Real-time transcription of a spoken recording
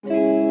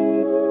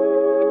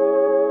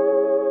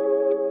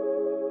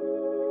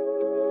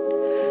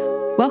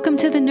Welcome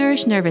to the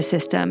Nourished Nervous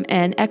System,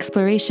 an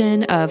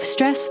exploration of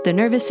stress, the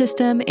nervous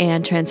system,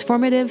 and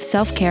transformative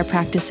self-care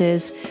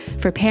practices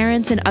for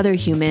parents and other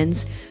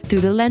humans through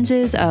the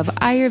lenses of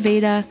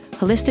Ayurveda,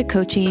 holistic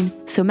coaching,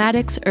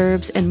 somatics,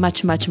 herbs, and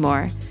much, much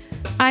more.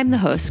 I'm the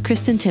host,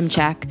 Kristen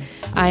Timchak.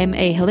 I'm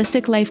a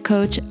holistic life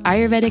coach,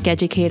 Ayurvedic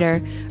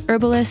educator,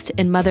 herbalist,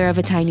 and mother of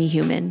a tiny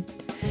human.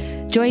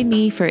 Join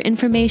me for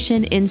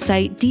information,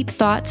 insight, deep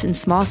thoughts, and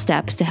small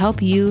steps to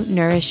help you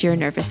nourish your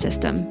nervous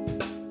system.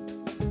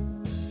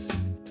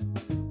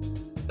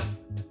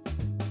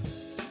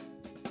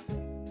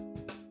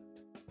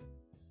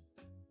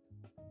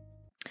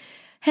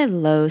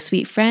 Hello,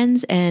 sweet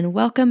friends, and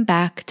welcome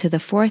back to the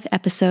fourth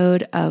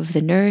episode of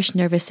the Nourished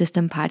Nervous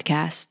System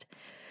podcast.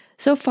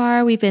 So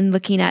far, we've been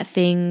looking at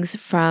things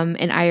from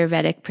an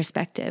Ayurvedic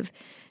perspective.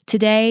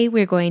 Today,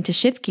 we're going to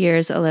shift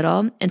gears a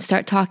little and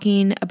start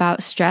talking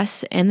about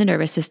stress and the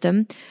nervous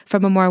system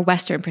from a more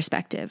Western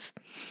perspective.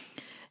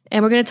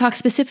 And we're going to talk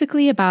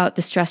specifically about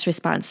the stress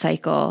response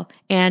cycle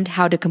and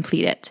how to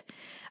complete it.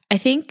 I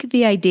think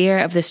the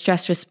idea of the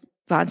stress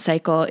response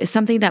cycle is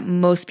something that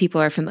most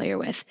people are familiar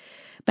with.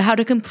 But how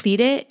to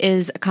complete it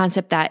is a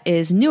concept that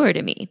is newer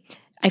to me.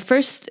 I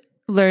first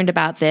learned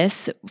about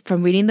this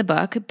from reading the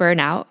book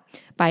Burnout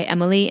by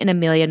Emily and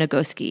Amelia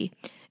Nagoski.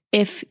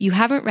 If you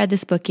haven't read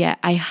this book yet,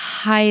 I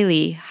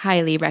highly,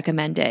 highly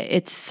recommend it.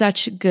 It's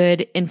such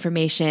good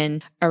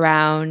information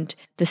around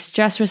the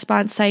stress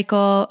response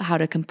cycle, how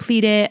to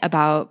complete it,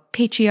 about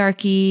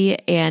patriarchy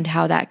and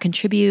how that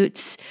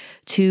contributes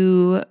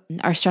to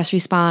our stress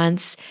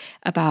response,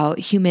 about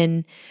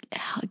human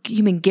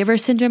giver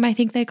syndrome, I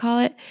think they call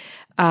it.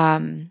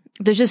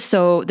 There's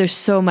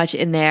so much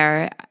in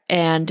there,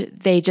 and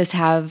they just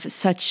have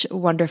such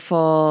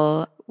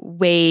wonderful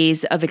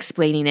ways of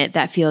explaining it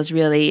that feels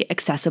really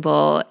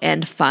accessible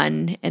and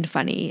fun and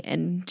funny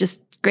and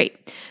just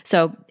great.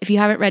 So if you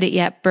haven't read it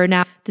yet,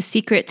 Burnout, The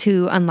Secret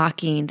to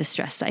Unlocking the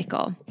Stress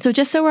Cycle. So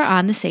just so we're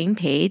on the same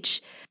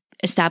page,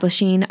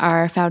 establishing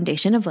our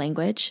foundation of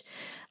language,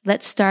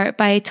 let's start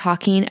by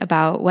talking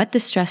about what the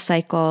stress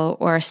cycle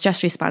or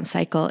stress response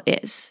cycle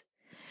is.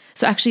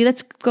 So actually,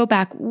 let's go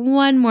back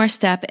one more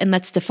step and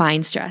let's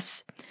define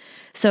stress.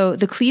 So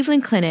the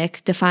Cleveland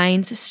Clinic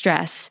defines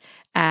stress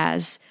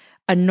as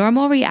a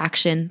normal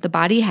reaction the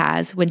body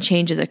has when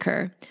changes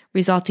occur,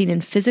 resulting in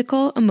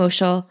physical,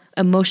 emotional,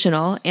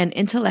 and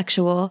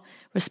intellectual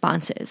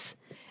responses.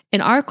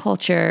 In our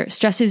culture,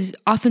 stress is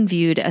often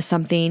viewed as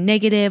something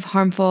negative,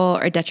 harmful,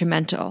 or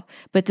detrimental.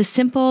 But the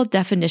simple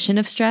definition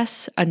of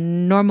stress, a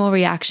normal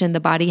reaction the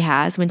body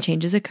has when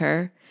changes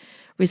occur,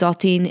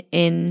 resulting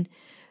in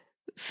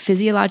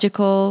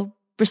physiological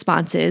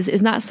responses,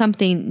 is not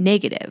something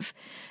negative.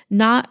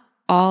 Not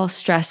all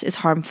stress is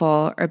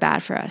harmful or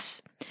bad for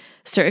us.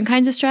 Certain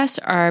kinds of stress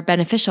are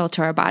beneficial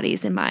to our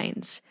bodies and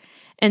minds.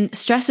 And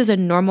stress is a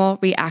normal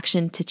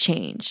reaction to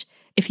change.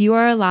 If you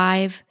are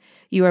alive,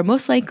 you are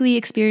most likely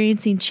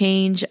experiencing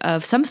change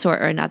of some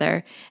sort or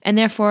another, and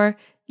therefore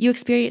you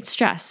experience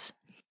stress.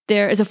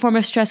 There is a form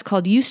of stress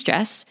called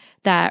eustress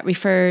that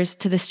refers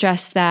to the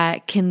stress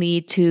that can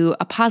lead to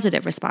a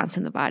positive response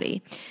in the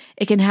body.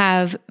 It can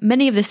have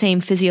many of the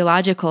same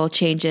physiological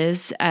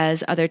changes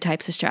as other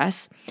types of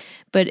stress,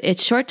 but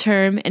it's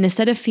short-term, and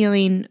instead of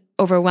feeling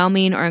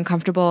overwhelming or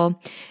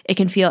uncomfortable, it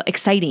can feel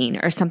exciting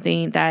or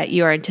something that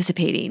you are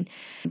anticipating.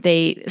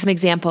 Some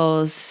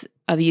examples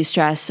of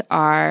eustress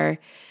are,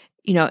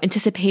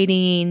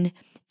 anticipating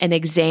an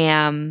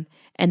exam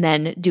and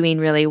then doing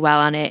really well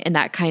on it, and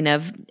that kind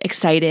of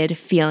excited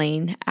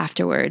feeling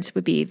afterwards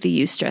would be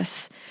the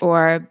eustress.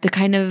 Or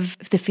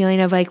the feeling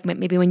of like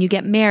maybe when you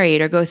get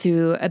married or go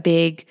through a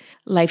big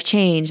life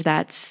change,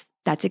 that's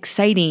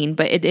exciting,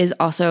 but it is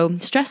also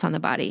stress on the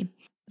body.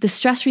 The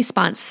stress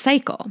response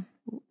cycle.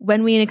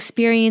 When we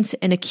experience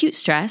an acute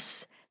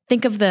stress,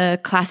 think of the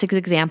classic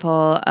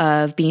example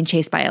of being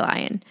chased by a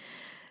lion.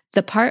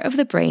 The part of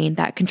the brain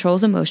that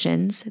controls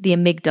emotions, the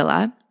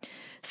amygdala,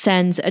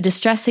 sends a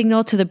distress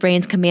signal to the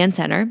brain's command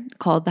center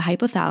called the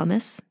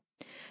hypothalamus.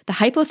 The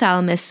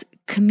hypothalamus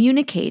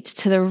communicates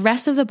to the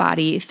rest of the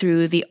body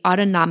through the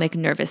autonomic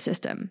nervous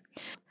system.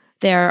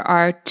 There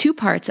are two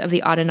parts of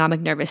the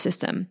autonomic nervous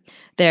system.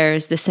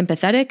 There's the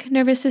sympathetic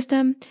nervous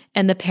system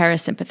and the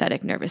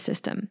parasympathetic nervous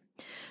system.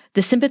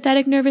 The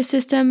sympathetic nervous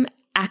system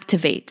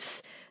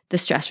activates the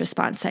stress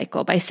response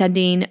cycle by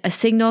sending a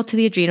signal to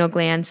the adrenal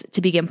glands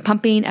to begin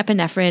pumping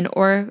epinephrine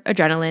or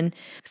adrenaline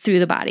through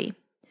the body.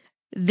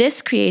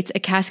 This creates a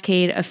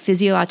cascade of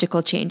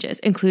physiological changes,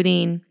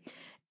 including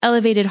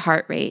elevated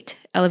heart rate,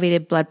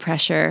 elevated blood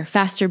pressure,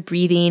 faster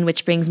breathing,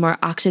 which brings more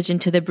oxygen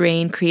to the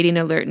brain, creating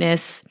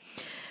alertness.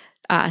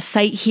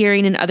 Sight,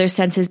 hearing, and other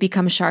senses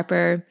become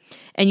sharper,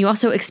 and you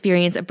also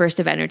experience a burst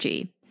of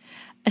energy.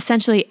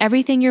 Essentially,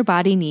 everything your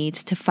body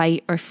needs to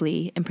fight or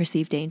flee and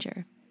perceive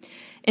danger.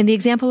 In the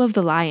example of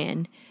the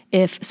lion,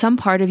 if some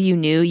part of you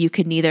knew you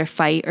could neither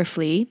fight or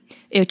flee,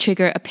 it would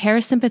trigger a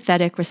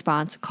parasympathetic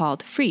response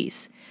called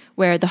freeze,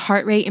 where the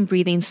heart rate and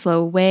breathing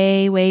slow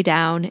way, way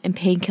down and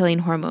pain-killing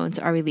hormones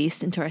are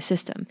released into our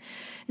system.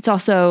 It's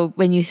also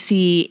when you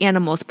see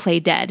animals play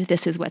dead,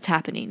 this is what's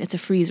happening. It's a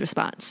freeze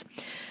response.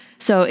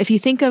 So if you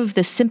think of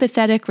the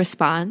sympathetic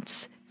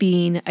response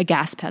being a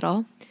gas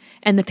pedal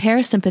and the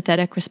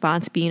parasympathetic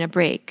response being a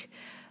brake,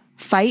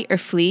 fight or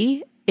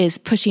flee is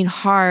pushing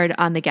hard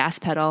on the gas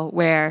pedal,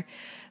 where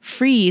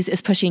freeze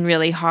is pushing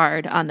really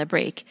hard on the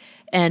brake.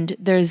 And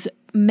there's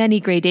many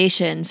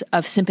gradations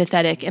of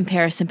sympathetic and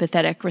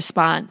parasympathetic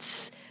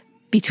response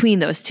between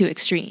those two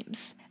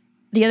extremes.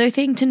 The other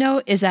thing to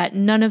note is that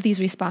none of these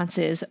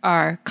responses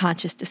are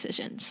conscious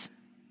decisions.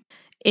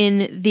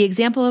 In the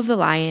example of the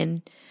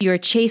lion, you're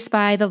chased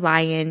by the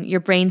lion, your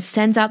brain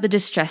sends out the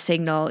distress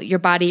signal, your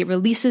body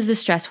releases the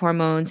stress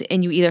hormones,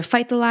 and you either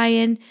fight the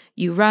lion,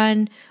 you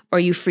run, or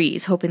you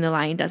freeze, hoping the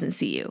lion doesn't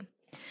see you.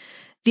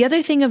 The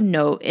other thing of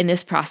note in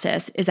this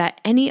process is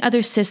that any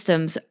other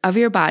systems of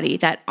your body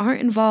that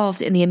aren't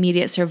involved in the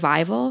immediate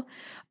survival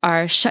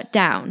are shut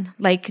down,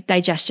 like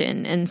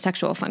digestion and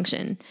sexual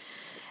function.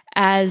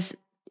 As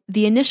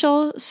the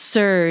initial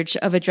surge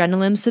of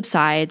adrenaline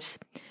subsides,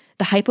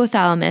 the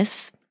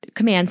hypothalamus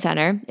command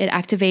center, it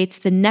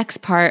activates the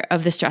next part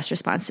of the stress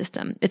response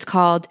system. It's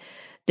called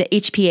the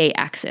HPA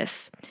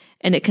axis,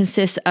 and it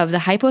consists of the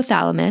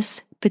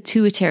hypothalamus,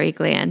 pituitary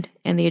gland,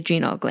 and the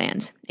adrenal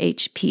glands,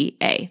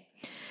 HPA.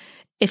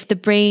 If the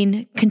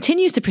brain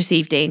continues to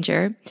perceive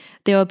danger,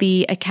 there will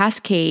be a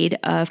cascade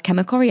of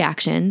chemical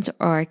reactions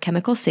or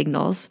chemical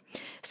signals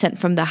sent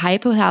from the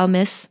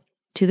hypothalamus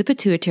to the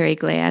pituitary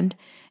gland,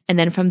 and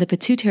then from the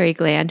pituitary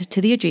gland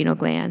to the adrenal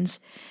glands,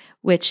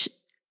 which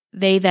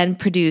they then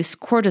produce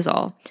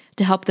cortisol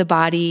to help the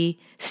body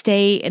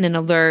stay in an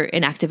alert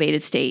and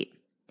activated state.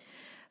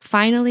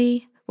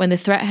 Finally, when the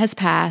threat has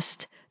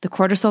passed, the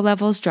cortisol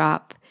levels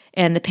drop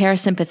and the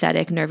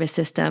parasympathetic nervous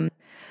system,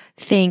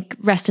 think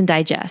rest and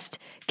digest,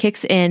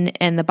 kicks in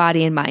and the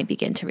body and mind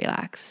begin to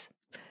relax.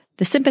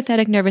 The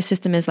sympathetic nervous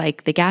system is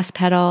like the gas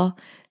pedal,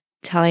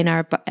 telling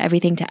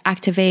everything to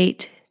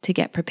activate, to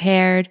get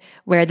prepared,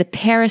 where the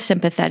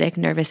parasympathetic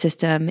nervous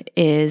system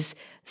is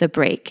the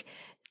brake,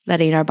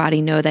 letting our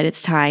body know that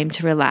it's time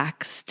to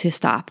relax, to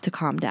stop, to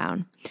calm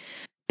down.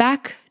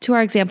 Back to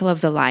our example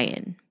of the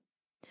lion.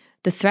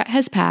 The threat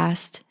has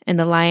passed and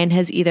the lion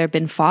has either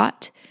been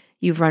fought,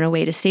 you've run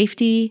away to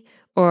safety,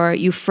 or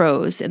you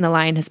froze and the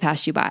lion has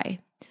passed you by.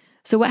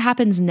 So what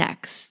happens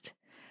next?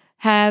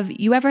 Have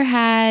you ever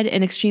had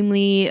an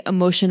extremely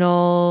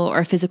emotional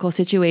or physical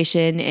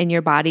situation and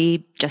your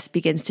body just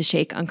begins to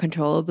shake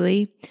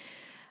uncontrollably?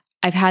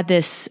 I've had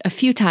this a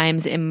few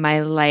times in my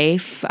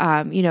life,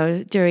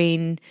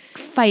 during a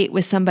fight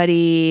with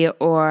somebody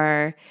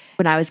or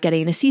when I was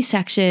getting a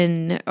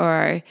C-section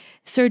or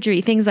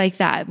surgery, things like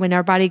that. When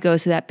our body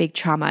goes through that big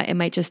trauma, it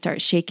might just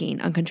start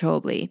shaking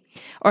uncontrollably.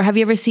 Or have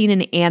you ever seen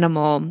an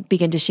animal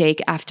begin to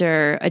shake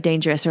after a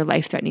dangerous or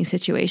life-threatening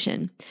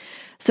situation?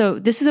 So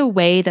this is a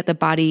way that the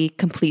body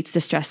completes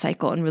the stress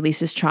cycle and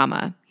releases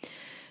trauma.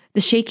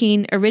 The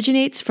shaking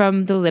originates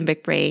from the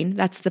limbic brain.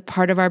 That's the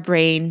part of our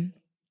brain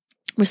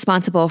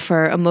responsible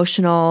for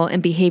emotional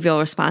and behavioral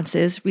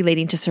responses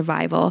relating to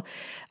survival.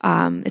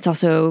 It's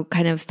also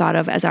kind of thought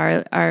of as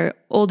our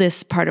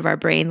oldest part of our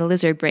brain, the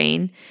lizard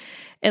brain.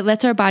 It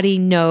lets our body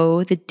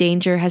know the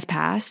danger has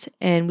passed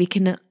and we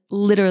can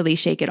literally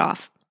shake it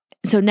off.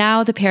 So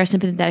now the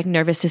parasympathetic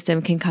nervous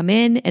system can come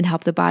in and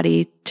help the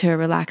body to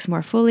relax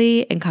more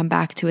fully and come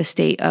back to a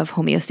state of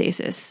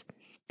homeostasis.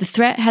 The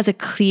threat has a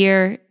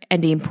clear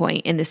ending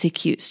point in this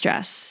acute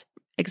stress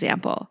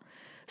example.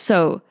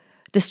 So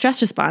the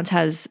stress response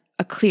has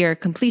a clear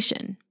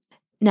completion.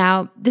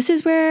 Now, this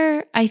is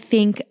where I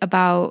think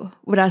about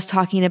what I was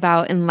talking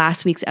about in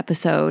last week's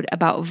episode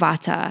about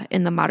Vata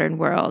in the modern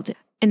world,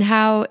 and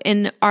how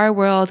in our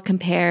world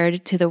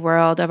compared to the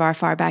world of our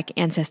far back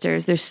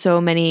ancestors, there's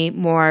so many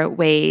more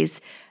ways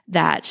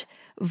that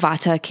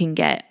Vata can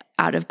get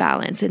out of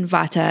balance. And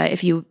Vata,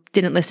 if you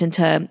didn't listen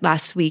to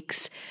last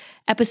week's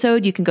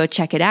episode, you can go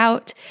check it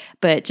out.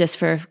 But just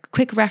for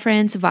quick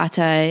reference,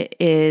 Vata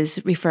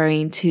is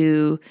referring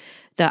to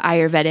the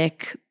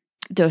Ayurvedic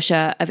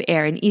dosha of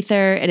air and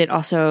ether, and it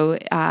also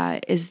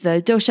is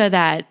the dosha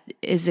that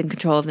is in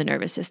control of the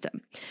nervous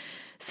system.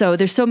 So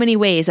there's so many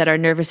ways that our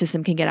nervous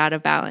system can get out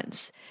of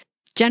balance.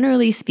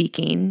 Generally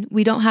speaking,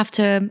 we don't have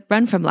to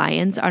run from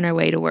lions on our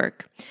way to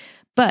work,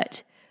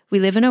 but we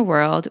live in a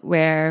world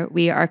where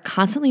we are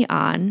constantly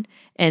on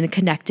and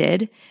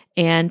connected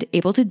and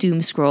able to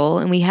doom scroll,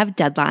 and we have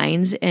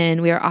deadlines,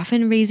 and we are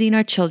often raising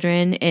our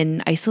children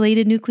in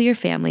isolated nuclear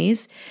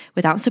families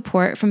without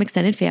support from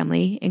extended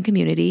family and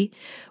community.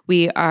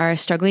 We are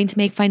struggling to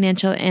make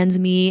financial ends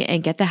meet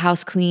and get the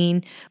house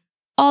clean,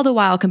 all the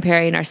while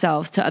comparing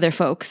ourselves to other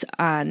folks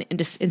on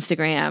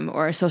Instagram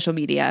or social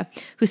media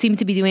who seem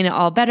to be doing it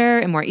all better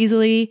and more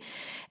easily.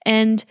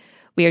 And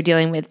we are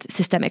dealing with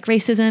systemic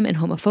racism and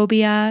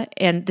homophobia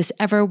and this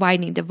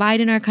ever-widening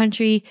divide in our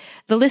country.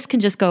 The list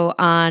can just go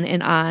on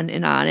and on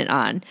and on and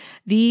on.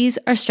 These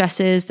are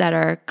stresses that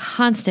are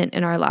constant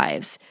in our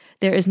lives.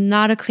 There is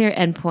not a clear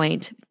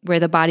endpoint where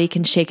the body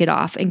can shake it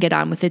off and get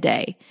on with the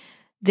day.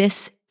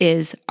 This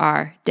is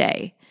our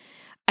day.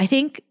 I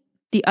think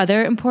the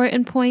other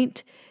important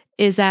point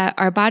is that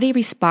our body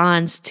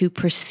responds to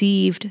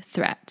perceived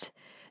threat.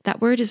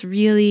 That word is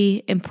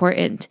really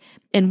important,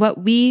 and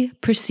what we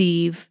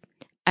perceive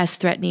as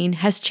threatening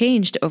has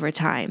changed over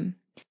time.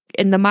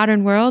 In the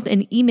modern world,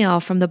 an email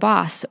from the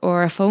boss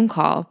or a phone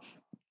call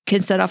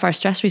can set off our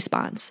stress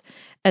response,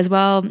 as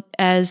well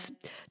as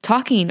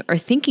talking or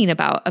thinking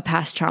about a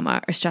past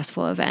trauma or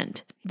stressful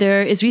event.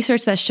 There is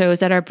research that shows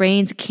that our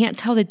brains can't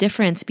tell the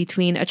difference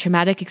between a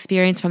traumatic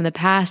experience from the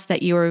past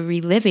that you are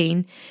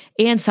reliving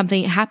and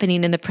something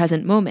happening in the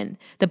present moment.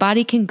 The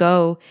body can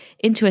go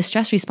into a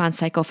stress response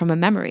cycle from a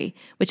memory,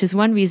 which is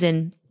one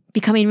reason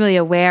becoming really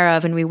aware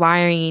of and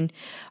rewiring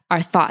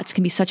our thoughts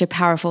can be such a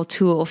powerful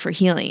tool for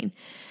healing.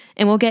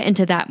 And we'll get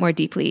into that more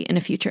deeply in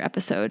a future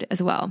episode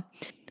as well.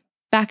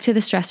 Back to the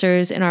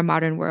stressors in our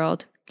modern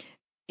world.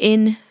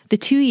 In the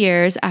 2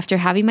 years after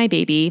having my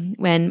baby,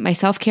 when my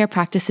self-care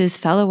practices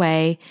fell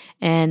away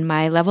and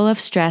my level of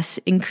stress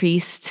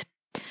increased,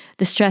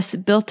 the stress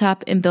built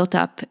up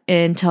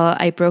until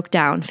I broke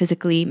down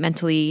physically,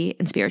 mentally,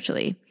 and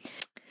spiritually.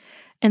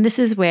 And this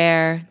is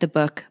where the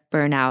book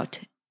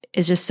Burnout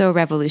is just so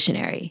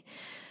revolutionary.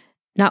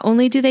 Not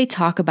only do they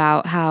talk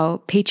about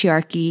how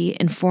patriarchy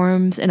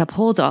informs and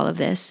upholds all of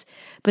this,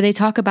 but they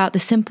talk about the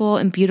simple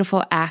and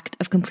beautiful act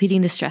of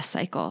completing the stress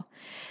cycle.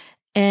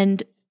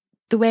 And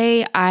the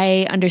way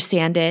I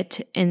understand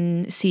it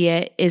and see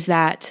it is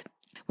that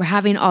we're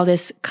having all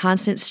this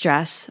constant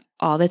stress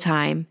all the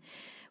time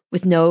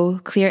with no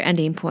clear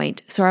ending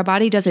point. So our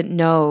body doesn't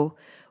know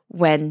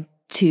when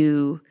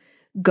to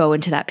go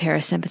into that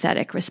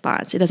parasympathetic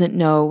response. It doesn't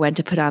know when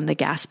to put on the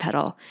gas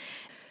pedal.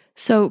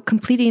 So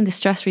completing the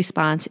stress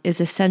response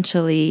is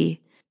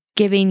essentially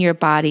giving your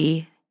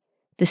body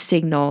the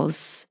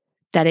signals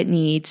that it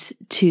needs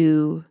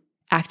to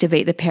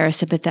activate the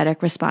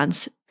parasympathetic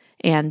response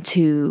and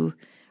to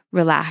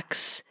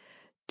relax,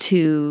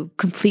 to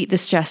complete the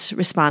stress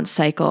response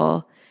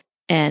cycle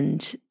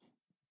and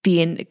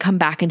come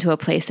back into a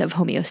place of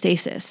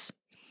homeostasis.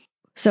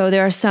 So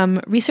there are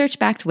some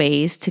research-backed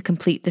ways to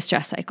complete the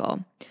stress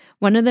cycle.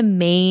 One of the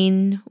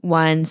main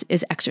ones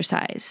is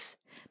exercise.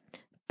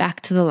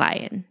 Back to the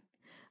lion.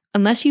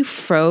 Unless you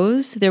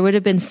froze, there would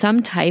have been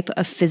some type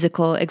of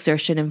physical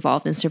exertion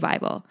involved in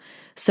survival.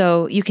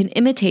 So you can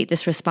imitate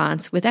this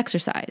response with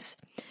exercise.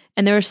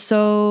 And there are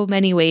so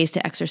many ways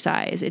to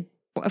exercise.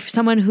 For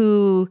someone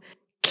who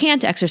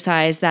can't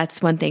exercise,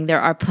 that's one thing. There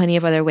are plenty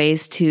of other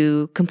ways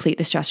to complete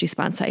the stress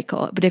response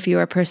cycle. But if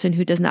you're a person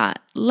who does not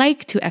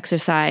like to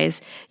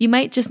exercise, you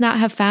might just not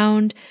have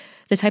found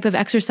the type of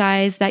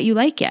exercise that you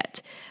like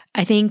yet.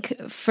 I think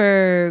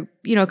for,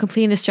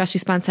 completing the stress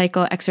response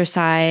cycle,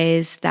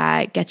 exercise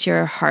that gets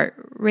your heart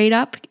rate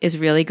up is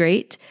really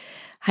great.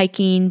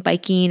 Hiking,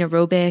 biking,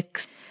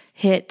 aerobics,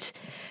 HIIT,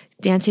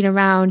 dancing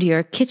around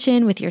your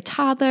kitchen with your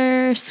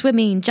toddler,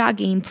 swimming,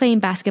 jogging, playing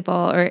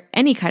basketball, or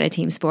any kind of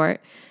team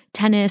sport,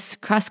 tennis,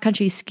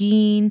 cross-country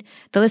skiing,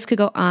 the list could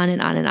go on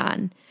and on and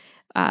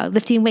on.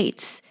 Lifting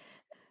weights,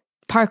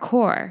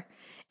 parkour.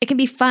 It can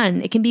be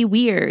fun. It can be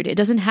weird. It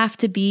doesn't have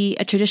to be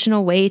a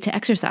traditional way to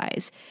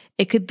exercise.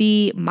 It could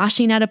be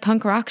moshing at a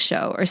punk rock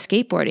show or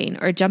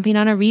skateboarding or jumping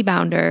on a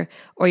rebounder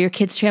or your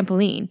kid's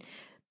trampoline.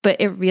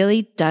 But it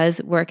really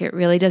does work. It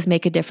really does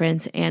make a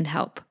difference and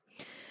help.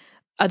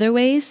 Other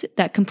ways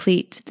that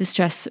complete the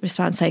stress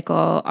response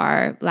cycle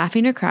are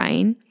laughing or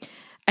crying.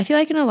 I feel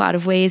like in a lot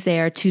of ways they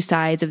are two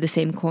sides of the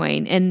same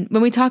coin. And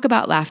when we talk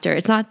about laughter,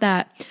 it's not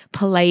that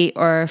polite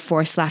or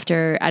forced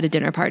laughter at a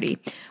dinner party.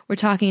 We're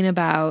talking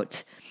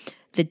about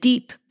the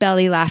deep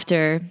belly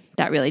laughter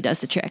that really does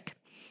the trick.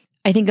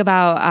 I think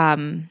about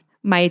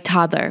my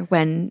toddler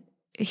when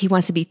he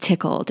wants to be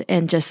tickled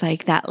and just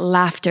like that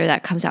laughter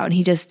that comes out and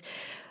he just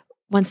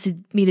wants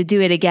me to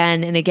do it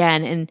again and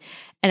again.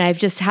 And I've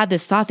just had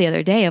this thought the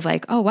other day of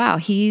like, oh, wow,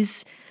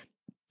 he's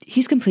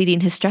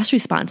completing his stress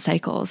response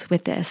cycles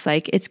with this.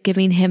 Like it's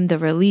giving him a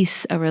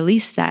release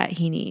that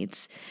he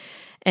needs.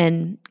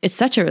 And it's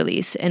such a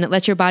release. And it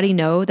lets your body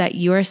know that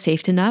you are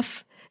safe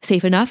enough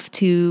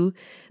to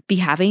be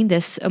having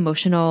this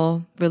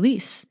emotional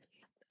release.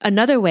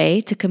 Another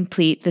way to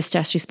complete the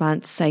stress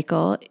response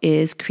cycle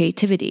is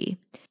creativity.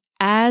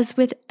 As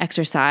with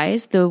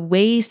exercise, the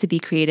ways to be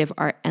creative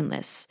are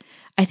endless.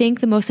 I think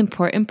the most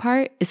important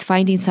part is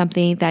finding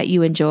something that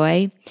you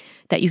enjoy,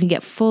 that you can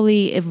get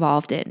fully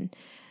involved in.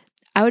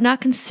 I would not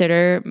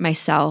consider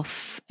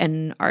myself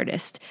an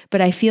artist,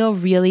 but I feel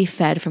really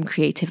fed from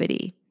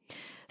creativity.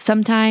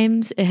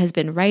 Sometimes it has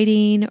been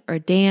writing or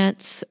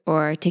dance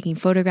or taking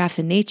photographs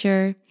in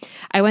nature.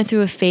 I went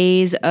through a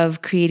phase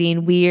of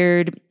creating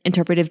weird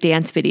interpretive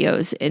dance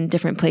videos in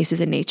different places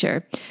in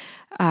nature.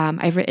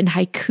 I've written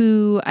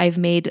haiku. I've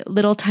made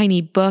little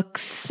tiny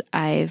books.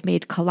 I've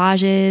made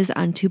collages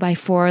on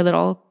 2x4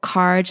 little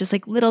cards, just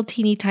like little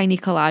teeny tiny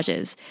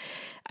collages.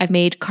 I've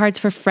made cards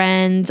for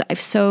friends.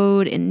 I've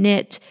sewed and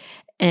knit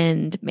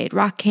and made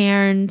rock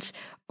cairns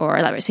or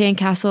elaborate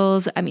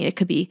sandcastles. I mean, it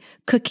could be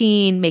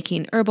cooking,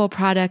 making herbal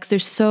products.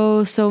 There's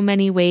so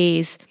many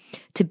ways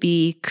to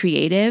be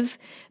creative.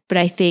 But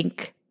I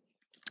think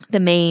the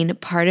main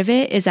part of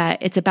it is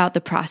that it's about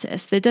the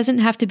process. It doesn't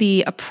have to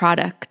be a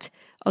product,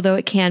 although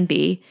it can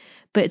be,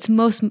 but it's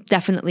most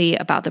definitely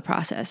about the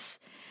process.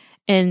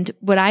 And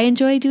what I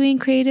enjoy doing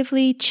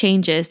creatively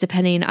changes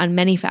depending on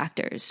many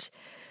factors.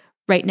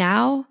 Right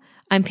now,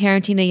 I'm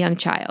parenting a young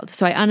child.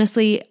 So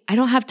I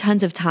don't have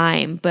tons of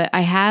time, but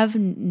I have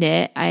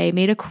knit, I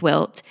made a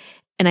quilt,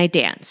 and I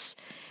dance,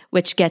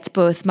 which gets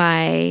both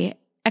my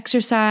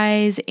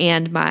exercise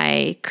and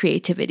my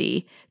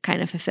creativity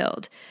kind of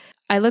fulfilled.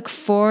 I look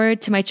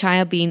forward to my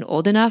child being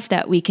old enough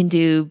that we can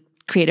do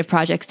creative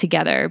projects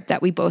together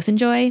that we both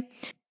enjoy.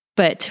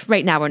 But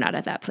right now, we're not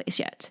at that place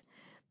yet.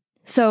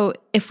 So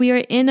if we are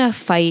in a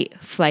fight,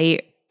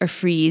 flight, or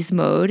freeze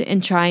mode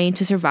and trying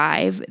to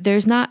survive,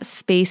 there's not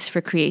space for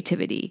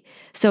creativity.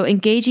 So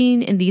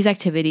engaging in these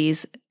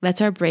activities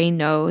lets our brain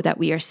know that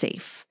we are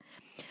safe.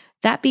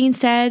 That being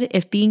said,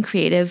 if being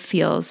creative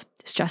feels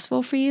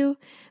stressful for you,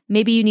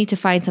 maybe you need to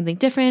find something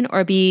different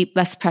or be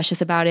less precious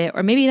about it,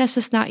 or maybe that's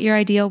just not your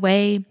ideal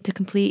way to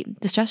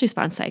complete the stress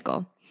response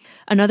cycle.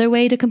 Another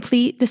way to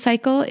complete the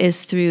cycle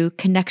is through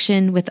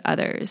connection with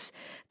others.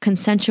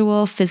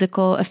 Consensual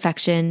physical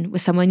affection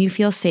with someone you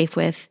feel safe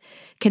with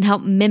can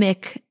help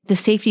mimic the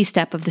safety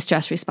step of the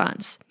stress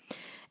response.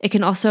 It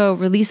can also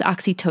release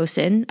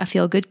oxytocin, a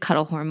feel-good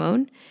cuddle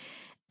hormone.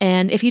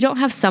 And if you don't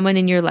have someone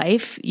in your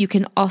life, you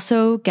can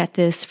also get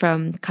this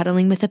from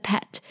cuddling with a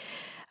pet,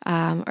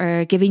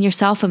 or giving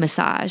yourself a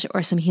massage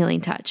or some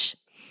healing touch.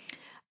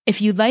 If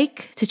you'd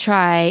like to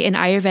try an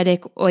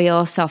Ayurvedic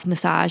oil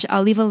self-massage,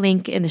 I'll leave a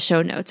link in the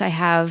show notes. I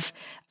have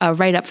a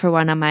write-up for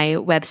one on my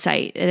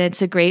website, and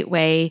it's a great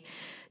way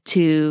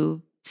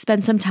to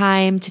spend some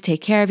time to take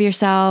care of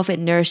yourself. It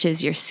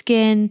nourishes your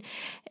skin,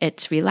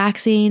 it's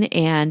relaxing,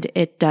 and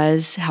it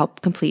does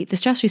help complete the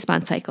stress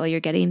response cycle.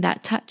 You're getting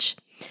that touch.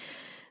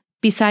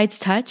 Besides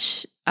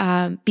touch,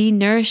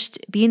 being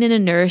in a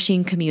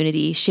nourishing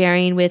community,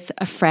 sharing with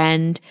a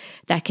friend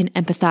that can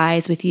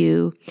empathize with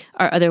you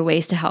are other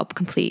ways to help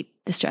complete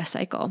the stress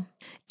cycle.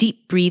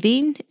 Deep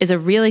breathing is a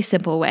really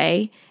simple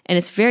way, and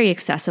it's very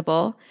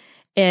accessible.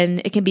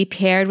 And it can be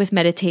paired with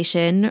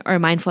meditation or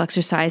mindful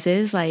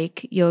exercises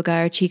like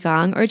yoga or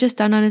qigong, or just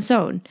done on its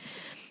own.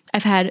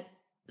 I've had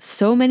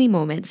so many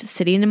moments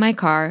sitting in my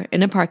car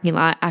in a parking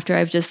lot after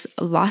I've just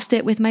lost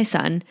it with my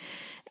son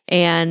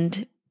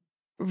and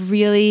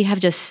really have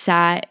just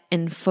sat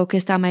and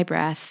focused on my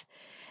breath.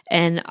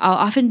 And I'll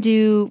often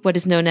do what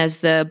is known as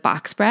the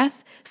box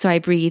breath. So I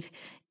breathe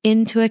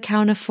in to a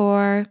count of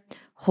 4,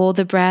 hold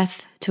the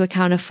breath to a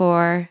count of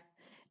 4,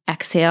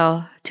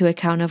 exhale to a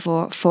count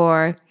of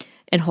 4,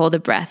 and hold the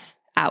breath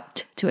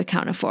out to a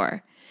count of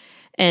 4.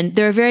 And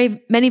there are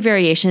very many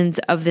variations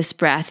of this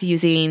breath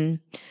using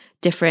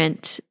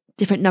different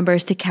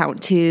numbers to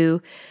count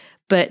to,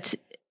 but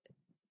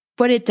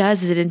what it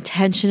does is it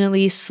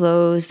intentionally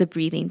slows the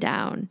breathing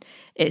down.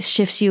 It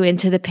shifts you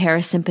into the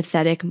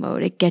parasympathetic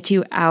mode. It gets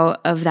you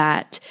out of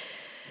that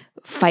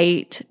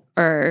fight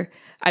kind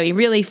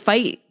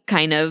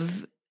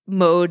of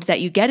mode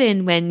that you get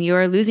in when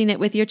you're losing it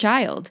with your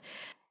child.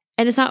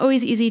 And it's not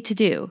always easy to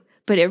do.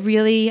 But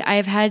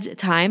I've had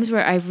times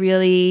where I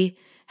really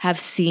have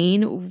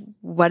seen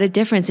what a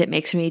difference it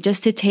makes for me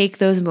just to take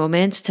those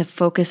moments to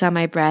focus on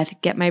my breath,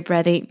 get my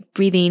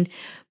breathing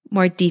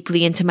more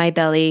deeply into my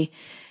belly,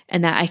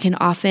 and that I can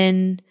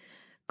often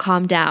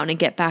calm down and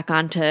get back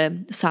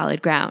onto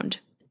solid ground.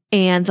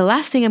 And the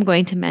last thing I'm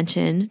going to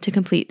mention to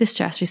complete the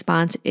stress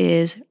response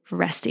is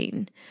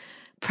resting,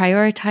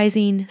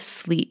 prioritizing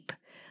sleep,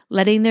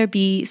 letting there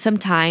be some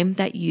time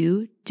that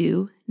you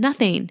do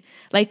nothing,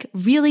 like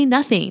really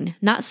nothing,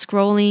 not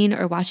scrolling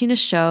or watching a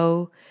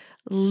show.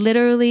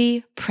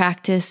 Literally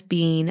practice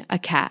being a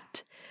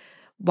cat.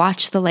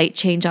 Watch the light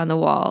change on the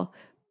wall.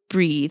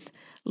 Breathe.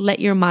 Let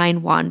your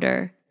mind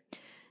wander.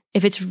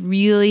 If it's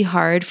really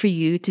hard for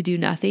you to do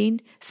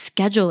nothing,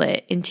 schedule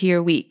it into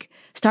your week.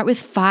 Start with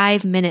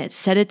 5 minutes.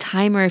 Set a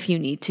timer if you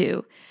need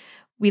to.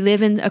 We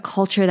live in a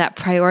culture that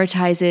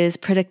prioritizes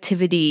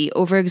productivity,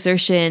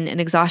 overexertion,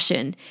 and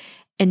exhaustion.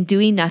 And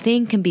doing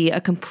nothing can be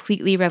a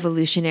completely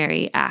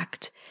revolutionary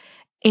act.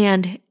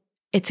 And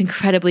it's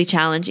incredibly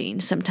challenging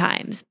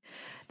sometimes.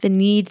 The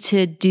need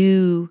to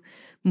do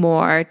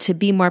more, to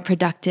be more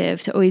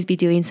productive, to always be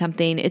doing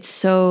something, it's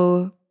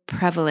so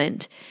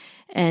prevalent.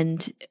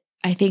 And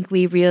I think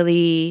we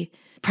really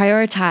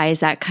prioritize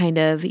that kind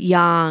of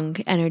yang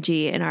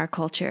energy in our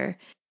culture.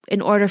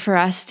 In order for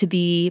us to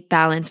be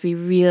balanced, we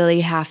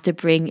really have to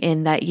bring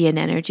in that yin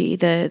energy,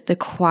 the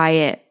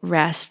quiet,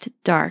 rest,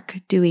 dark,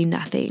 doing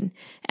nothing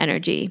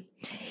energy.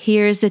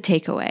 Here's the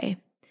takeaway.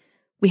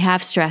 We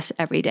have stress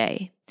every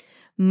day.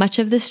 Much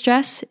of this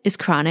stress is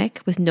chronic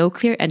with no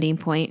clear ending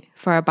point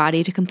for our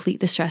body to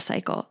complete the stress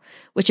cycle,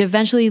 which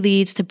eventually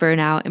leads to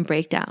burnout and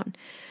breakdown.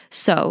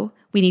 So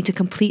we need to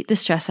complete the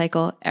stress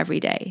cycle every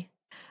day.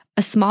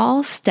 A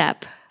small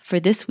step for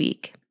this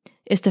week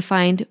is to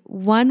find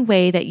one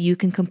way that you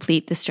can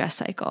complete the stress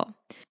cycle.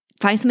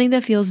 Find something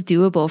that feels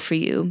doable for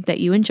you, that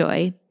you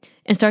enjoy,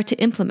 and start to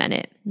implement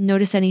it.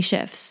 Notice any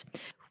shifts.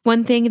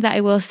 One thing that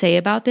I will say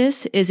about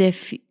this is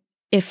if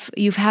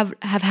you have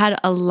had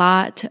a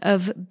lot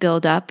of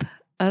buildup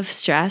of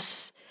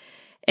stress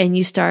and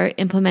you start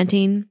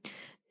implementing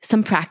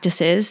some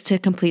practices to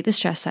complete the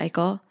stress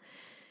cycle,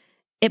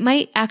 it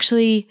might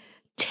actually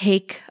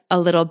take a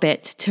little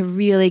bit to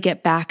really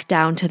get back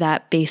down to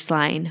that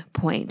baseline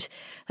point.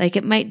 Like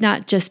it might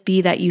not just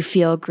be that you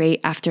feel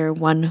great after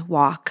one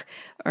walk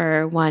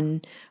or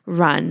one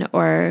run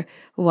or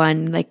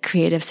one like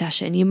creative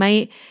session.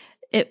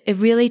 It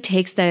really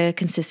takes the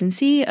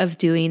consistency of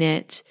doing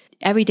it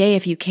every day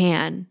if you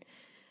can.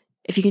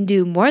 If you can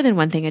do more than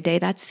one thing a day,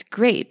 that's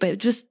great. But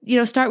just,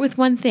 start with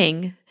one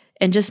thing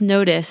and just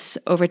notice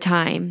over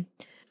time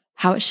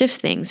how it shifts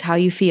things, how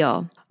you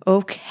feel.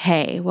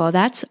 Okay, well,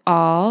 that's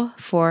all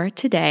for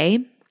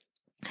today.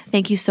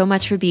 Thank you so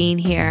much for being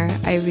here.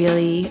 I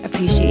really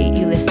appreciate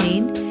you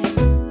listening.